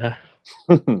want.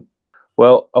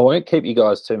 Well, I won't keep you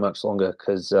guys too much longer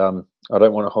because I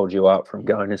don't want to hold you up from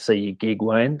going to see your gig,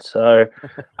 Wayne. So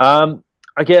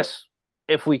I guess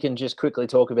if we can just quickly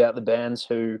talk about the bands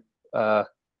who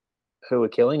who are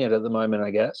killing it at the moment,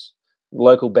 I guess.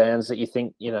 Local bands that you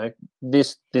think, you know,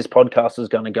 this podcast is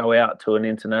going to go out to an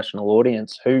international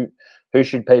audience. Who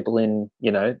should people in,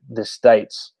 you know, the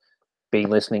States be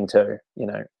listening to? You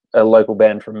know, a local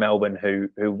band from Melbourne who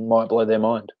might blow their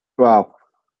mind. Well,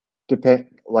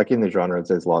 like in the genres,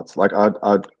 there's lots. Like I'm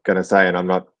going to say, and I'm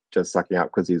not just sucking up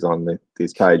because he's on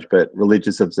this page, but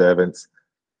Religious Observance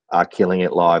are killing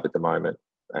it live at the moment,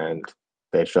 and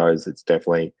their shows, it's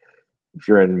definitely, if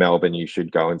you're in Melbourne, you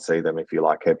should go and see them. If you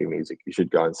like heavy music, you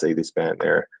should go and see this band.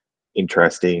 They're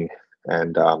interesting,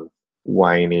 and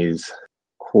Wayne is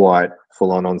quite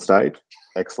full on stage.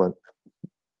 Excellent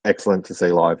to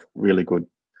see live. Really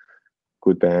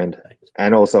good band.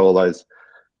 And also all those,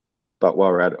 but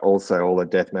while we're at it, also all the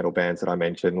death metal bands that I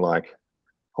mentioned, like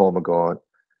Hormagaunt,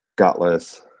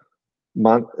 Gutless,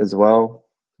 Month as well.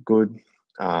 Good.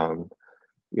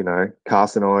 You know,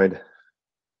 Carcinoid,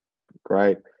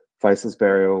 great. Faceless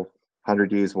Burial,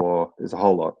 100 Years War. There's a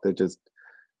whole lot.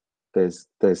 There's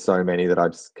so many that I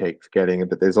just keep forgetting.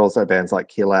 But there's also bands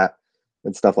like Killat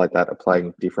and stuff like that are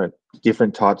playing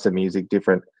different types of music,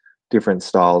 different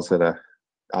styles that are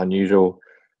unusual.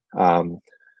 You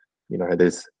know,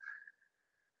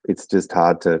 it's just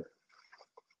hard to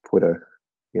put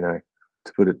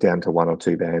it down to one or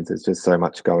two bands. There's just so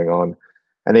much going on.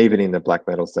 And even in the black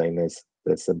metal scene,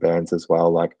 there's some bands as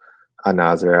well, like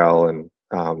Anazrael and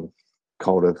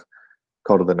Cold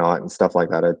of the Night and stuff like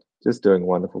that are just doing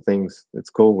wonderful things.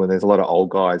 It's cool when there's a lot of old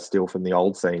guys still from the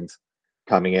old scenes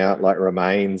coming out, like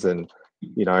Remains and,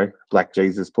 you know, Black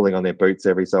Jesus pulling on their boots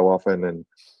every so often. And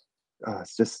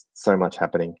it's just so much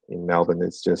happening in Melbourne.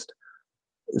 It's just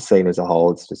the scene as a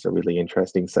whole. It's just a really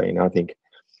interesting scene. I think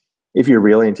if you're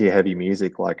really into your heavy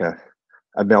music, like a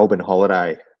Melbourne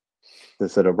holiday, the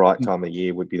sort of right time of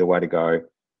year would be the way to go.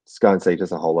 Just go and see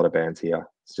just a whole lot of bands here.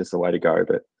 It's just the way to go.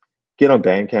 But get on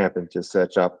Bandcamp and just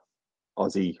search up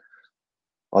Aussie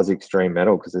extreme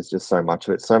metal, because there's just so much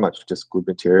of it, so much just good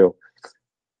material.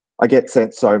 I get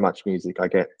sent so much music. I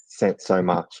get sent so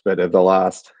much, but over the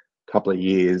last couple of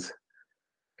years,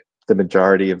 the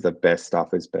majority of the best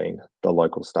stuff has been the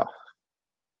local stuff.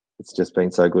 It's just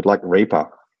been so good. Like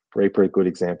Reaper, a good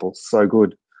example. So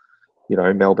good. You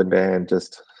know, Melbourne band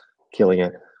just killing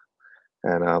it.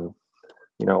 And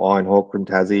you know, Ironhawk from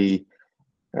Tassie,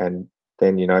 and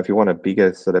then, you know, if you want a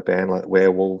bigger sort of band like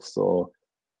Werewolves, or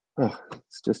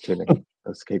it's just too many.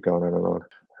 Let's keep going on and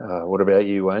on. What about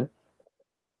you, Wayne?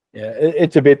 Yeah,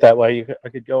 it's a bit that way. I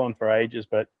could go on for ages,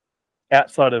 but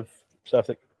outside of stuff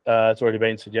that it's already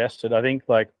been suggested, I think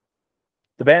like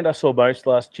the band I saw most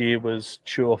last year was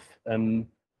Churf, and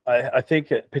I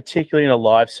think particularly in a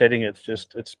live setting,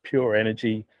 it's pure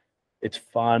energy, it's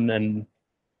fun, and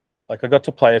like I got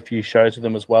to play a few shows with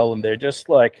them as well, and they're just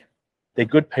like, they're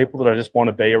good people that I just want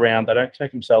to be around. They don't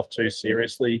take themselves too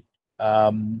seriously.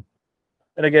 And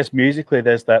I guess musically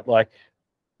there's that, like,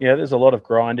 you know, there's a lot of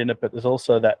grind in it, but there's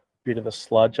also that bit of a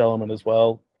sludge element as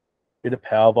well, bit of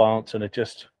power violence, and it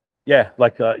just, yeah,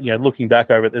 like, you know, looking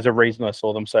back over it, there's a reason I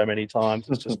saw them so many times.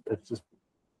 It's just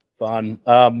fun.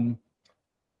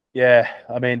 Yeah,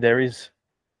 I mean, there is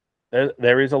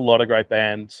a lot of great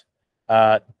bands.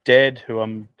 Dead, who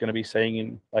I'm going to be seeing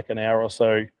in like an hour or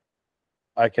so,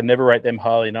 I can never rate them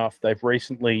highly enough. They've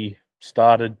recently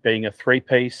started being a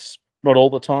three-piece, not all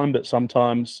the time, but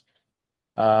sometimes,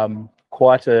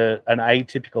 quite an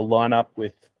atypical lineup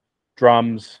with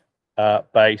drums,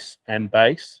 bass, and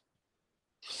bass.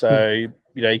 So,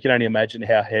 you know, you can only imagine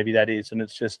how heavy that is. And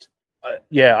it's just,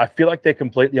 yeah, I feel like they're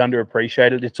completely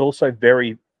underappreciated. It's also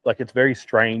very, like, it's very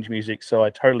strange music. So I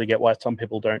totally get why some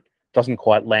people doesn't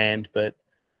quite land, but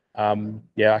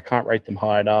yeah, I can't rate them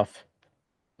high enough.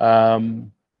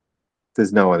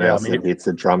 There's no one else that hits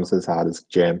the drums as hard as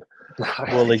Jem.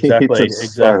 Well, exactly.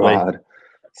 So hard.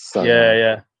 So hard.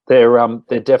 Yeah.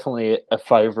 They're definitely a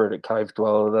favourite at Cave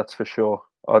Dweller, that's for sure.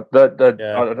 I'd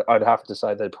have to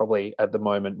say they're probably at the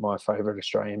moment my favourite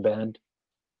Australian band.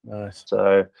 Nice.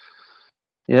 So,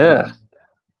 yeah.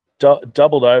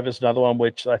 Doubled Over's another one,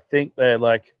 which I think they're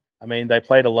like, I mean, they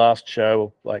played a last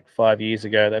show like 5 years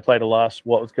ago. They played what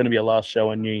was going to be a last show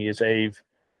on New Year's Eve,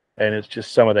 and it's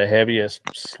just some of the heaviest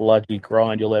sludgy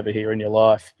grind you'll ever hear in your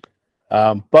life.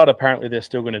 But apparently they're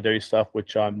still going to do stuff,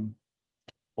 which I'm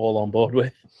all on board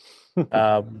with.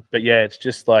 But yeah, it's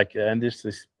just like, and just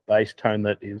this bass tone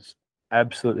that is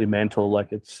absolutely mental.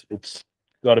 Like it's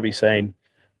got to be seen.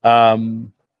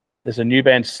 There's a new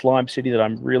band, Slime City, that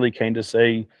I'm really keen to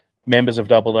see. Members of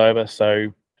Doubled Over,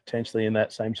 so potentially in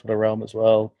that same sort of realm as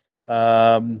well.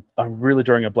 I'm really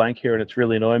drawing a blank here, and it's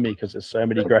really annoying me because there's so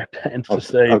many great bands to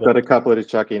see. I've got a couple to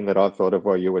chuck in that I've thought of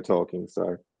while you were talking,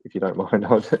 so if you don't mind,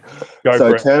 I'll go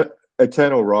for it.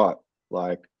 Eternal Rot,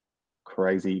 like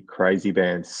crazy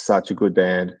band, such a good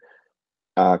band.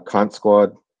 Cunt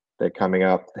Squad, they're coming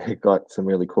up. They've got some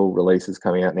really cool releases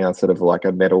coming out now, sort of like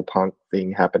a metal punk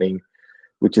thing happening,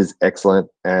 which is excellent.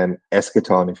 And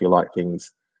Eschaton, if you like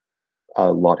things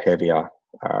a lot heavier,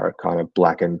 are a kind of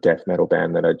black and death metal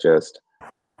band that are just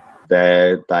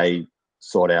they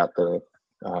sort out the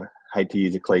hate to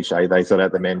use a cliche, they sort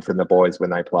out the men from the boys when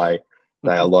they play.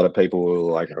 A lot of people were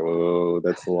like, oh,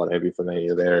 that's a lot heavy for me.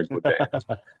 They're a good band.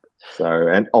 So,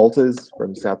 and Alters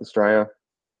from South Australia,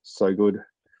 so good.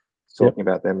 Talking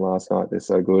about them last night, they're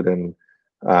so good. And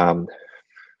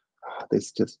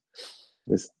there's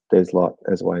a lot,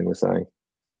 as Wayne was saying.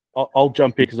 I'll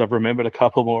jump in because I've remembered a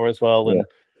couple more as well. And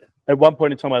at one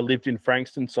point in time, I lived in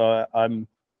Frankston, so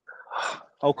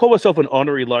I'll call myself an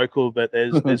honorary local, but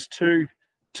there's two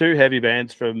heavy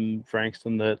bands from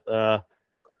Frankston that are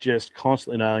just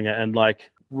constantly nailing it. And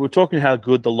like, we're talking how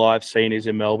good the live scene is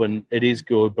in Melbourne. It is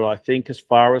good, but I think as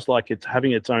far as like it's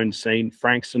having its own scene,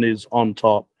 Frankston is on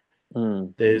top.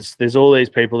 There's all these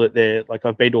people that they're like,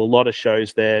 I've been to a lot of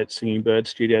shows there, Singing Bird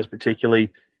Studios particularly,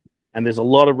 and there's a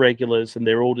lot of regulars, and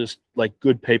they're all just like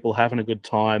good people having a good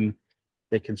time.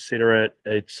 They're considerate.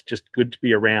 It's just good to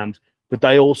be around. But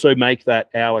they also make that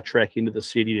hour trek into the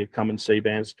city to come and see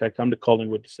bands. They come to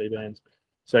Collingwood to see bands.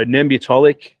 So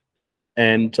Nembutolic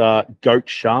and Goat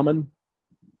Shaman,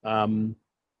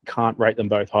 can't rate them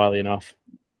both highly enough.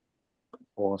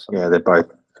 Awesome. Yeah, they're both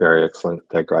very excellent.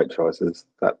 They're great choices.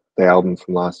 That the album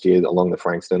from last year, Along the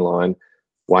Frankston Line,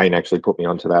 Wayne actually put me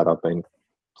onto that. I've been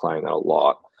playing that a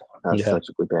lot. Such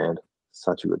a good band.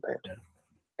 Such a good band. Yeah.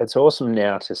 It's awesome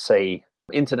now to see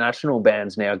international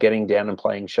bands now getting down and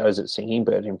playing shows at Singing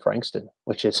Bird in Frankston,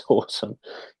 which is awesome.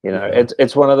 You know,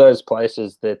 it's one of those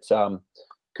places that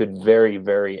could very,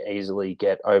 very easily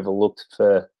get overlooked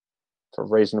for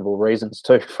reasonable reasons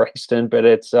too, Frankston. But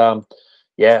it's I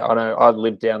know I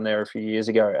lived down there a few years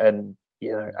ago, and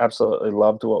you know, absolutely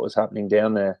loved what was happening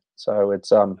down there. So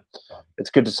it's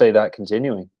good to see that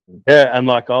continuing. Yeah, and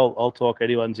like I'll talk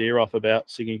anyone's ear off about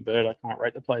Singing Bird. I can't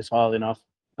rate the place highly enough.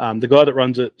 The guy that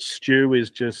runs it, Stu, is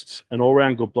just an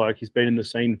all-round good bloke. He's been in the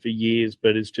scene for years,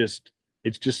 but it's just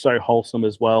so wholesome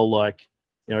as well. Like,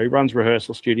 you know, he runs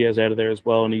rehearsal studios out of there as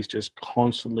well, and he's just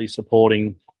constantly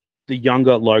supporting the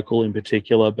younger local in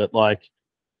particular. But like,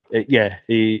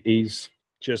 he's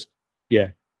just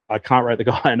I can't rate the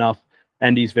guy enough.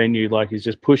 And his venue, like, he's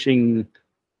just pushing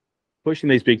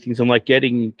these big things and like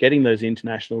getting those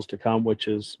internationals to come, which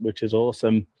is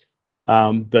awesome.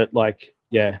 But like,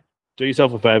 do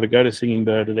yourself a favor, go to Singing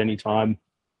Bird at any time.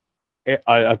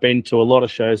 I've been to a lot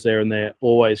of shows there, and they're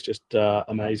always just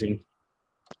amazing.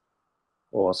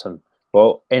 Awesome.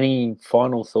 Well, any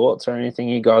final thoughts or anything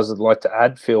you guys would like to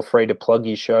add? Feel free to plug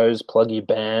your shows, plug your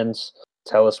bands,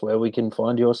 tell us where we can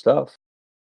find your stuff.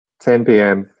 10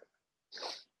 p.m.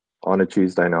 on a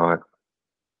Tuesday night,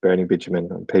 Burning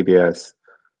Bitumen on PBS,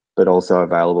 but also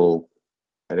available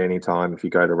at any time if you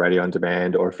go to Radio On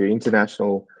Demand, or if you're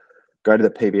international, go to the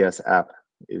PBS app.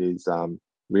 It is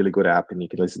really good app, and you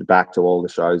can listen back to all the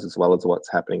shows as well as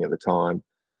what's happening at the time.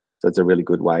 So it's a really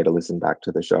good way to listen back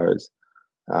to the shows.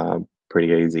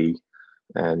 Pretty easy,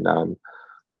 and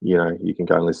you know, you can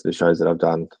go and listen to shows that I've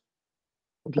done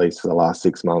at least for the last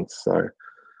 6 months. So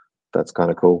that's kind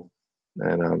of cool,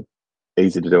 and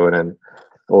easy to do it, and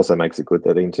also makes it good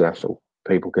that international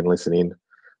people can listen in,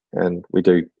 and we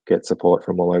do get support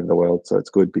from all over the world. So it's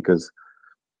good, because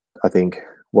I think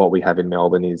what we have in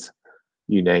Melbourne is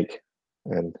unique,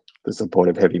 and the support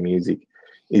of heavy music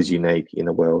is unique in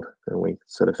the world, and we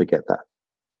sort of forget that.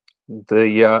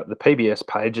 The PBS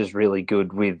page is really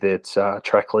good with its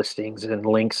track listings and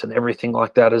links and everything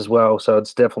like that as well. So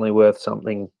it's definitely worth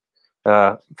something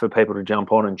for people to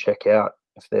jump on and check out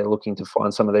if they're looking to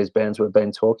find some of these bands we've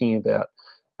been talking about.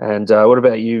 And what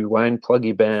about you, Wayne? Plug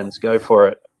your bands. Go for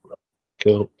it.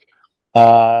 Cool.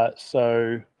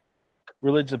 So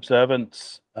Religious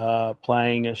Observance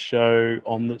playing a show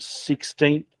on the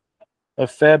 16th of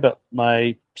Feb at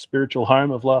my spiritual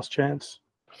home of Last Chance.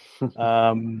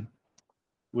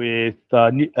 With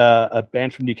a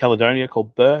band from New Caledonia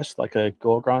called Burst, like a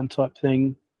gore grind type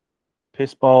thing.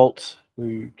 Pissbolt,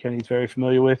 who Kenny's very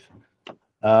familiar with.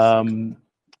 And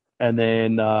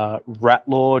then Rat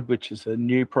Lord, which is a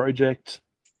new project.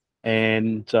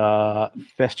 And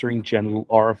Festering Genital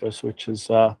Orifice, which is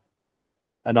a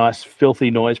nice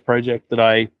filthy noise project that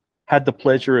I had the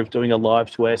pleasure of doing a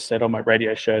live to air set on my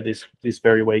radio show this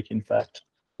very week, in fact.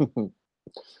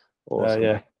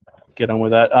 Awesome. Get on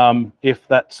with that. If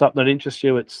that's something that interests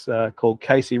you, it's called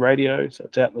Casey Radio, so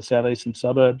it's out in the southeastern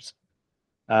suburbs.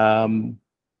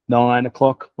 9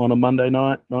 o'clock on a Monday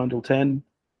night, 9 till 10.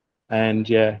 And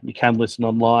yeah, you can listen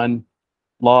online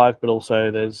live, but also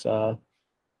there's the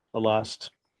last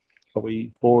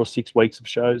probably 4 or 6 weeks of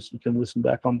shows you can listen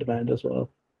back on demand as well.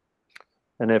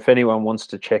 And if anyone wants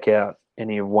to check out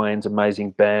any of Wayne's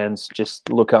amazing bands,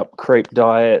 just look up Creep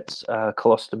Diets,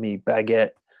 Colostomy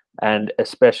Baguette, and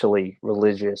especially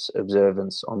Religious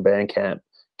Observance on Bandcamp.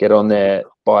 Get on there,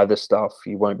 buy the stuff.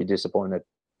 You won't be disappointed.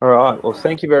 All right. Well,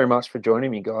 thank you very much for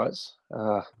joining me, guys.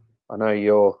 I know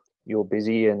you're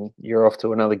busy and you're off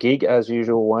to another gig as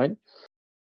usual, Wayne.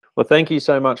 Well, thank you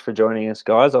so much for joining us,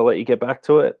 guys. I'll let you get back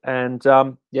to it. And,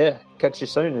 yeah, catch you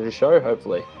soon at a show,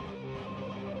 hopefully.